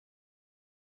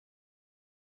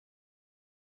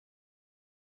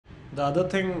The other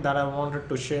thing that I wanted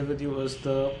to share with you is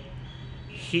the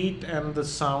heat and the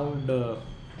sound.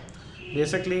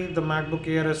 Basically, the MacBook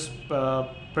Air is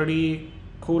pretty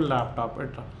cool laptop. It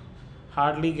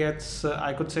hardly gets,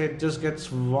 I could say, it just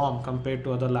gets warm compared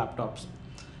to other laptops.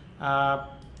 Uh,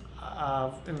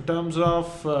 in terms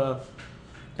of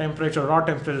temperature, raw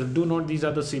temperature, do note these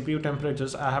are the CPU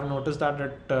temperatures. I have noticed that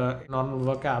at normal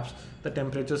work apps, the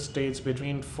temperature stays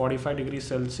between 45 degrees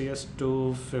Celsius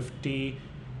to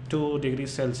 52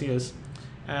 degrees Celsius,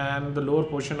 and the lower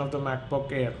portion of the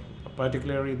MacBook Air,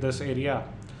 particularly this area,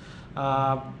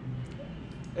 uh,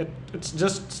 it's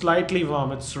just slightly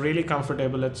warm. It's really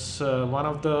comfortable. It's one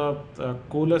of the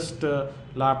coolest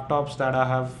laptops that I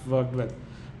have worked with.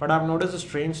 But I've noticed a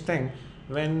strange thing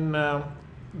when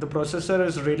the processor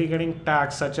is really getting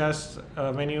taxed, such as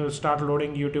when you start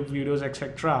loading YouTube videos,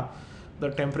 etc., the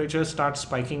temperature starts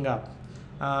spiking up.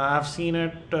 I've seen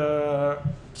it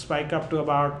spike up to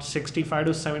about 65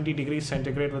 to 70 degrees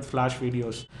centigrade with flash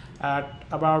videos. At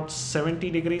about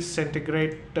 70 degrees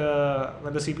centigrade,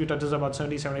 when the CPU touches about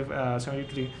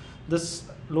 73, this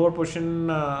lower portion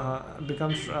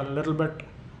becomes a little bit,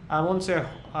 I won't say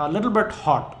a little bit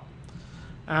hot.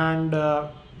 And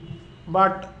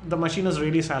but the machine is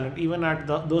really silent. Even at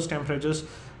those temperatures,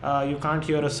 you can't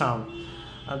hear a sound.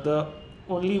 The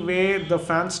only way the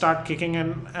fans start kicking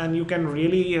in and you can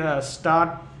really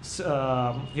start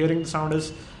hearing the sound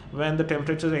is when the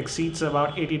temperature exceeds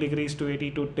about 80 degrees to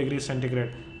 82 degrees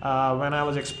centigrade. When I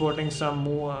was exporting some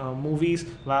movies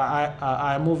via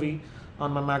iMovie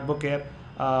on my MacBook Air,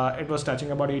 it was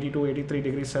touching about 82 83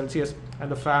 degrees Celsius, and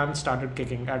the fan started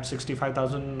kicking at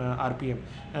 65,000 rpm,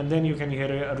 and then you can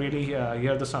really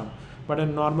hear the sound. But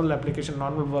in normal application,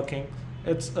 normal working,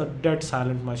 it's a dead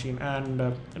silent machine, and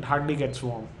it hardly gets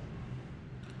warm.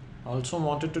 I also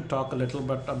wanted to talk a little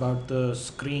bit about the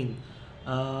screen.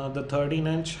 The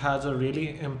 13-inch has a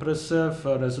really impressive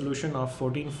resolution of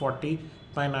 1440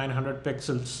 by 900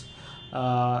 pixels.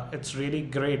 It's really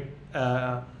great.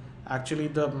 Actually,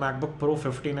 the MacBook Pro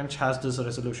 15-inch has this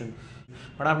resolution.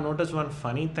 But I've noticed one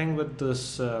funny thing with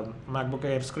this MacBook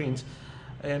Air screens,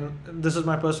 and this is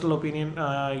my personal opinion.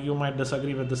 You might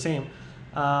disagree with the same.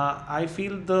 I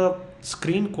feel the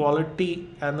screen quality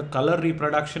and the color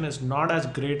reproduction is not as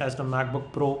great as the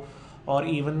MacBook Pro or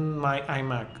even my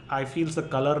iMac. I feel the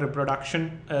color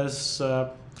reproduction is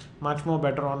much more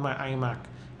better on my iMac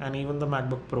and even the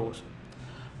MacBook Pros.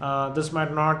 This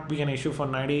might not be an issue for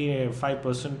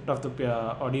 95% of the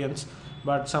audience,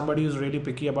 but somebody who's really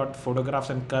picky about photographs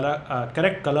and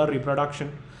correct color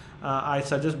reproduction, I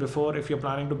suggest, before, if you're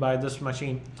planning to buy this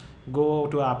machine, go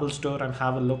to Apple Store and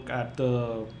have a look at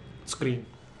the screen.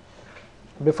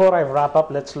 Before I wrap up,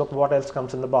 let's look what else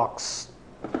comes in the box.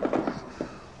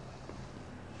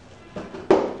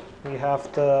 We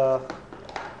have the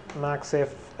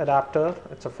MagSafe adapter.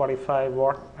 It's a 45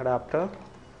 watt adapter.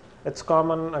 It's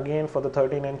common again for the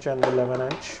 13-inch and the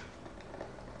 11-inch.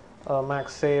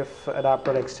 MagSafe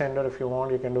adapter extender, if you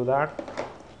want, you can do that.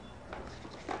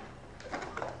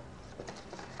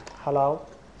 Hello.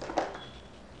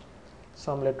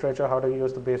 Some literature, how to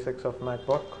use the basics of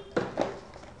MacBook.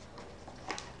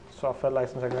 Software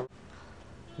license agreement.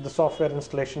 The software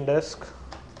installation disk.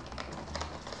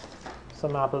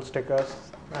 Some Apple stickers,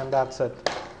 and that's it.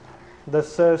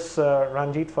 This is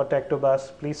Ranjit for Tech to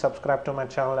Buzz. Please subscribe to my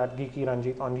channel at Geeky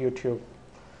Ranjit on YouTube.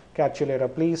 Catch you later.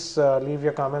 Please leave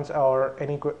your comments or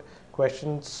any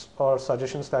questions or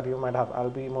suggestions that you might have. I'll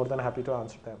be more than happy to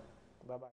answer them. Bye bye.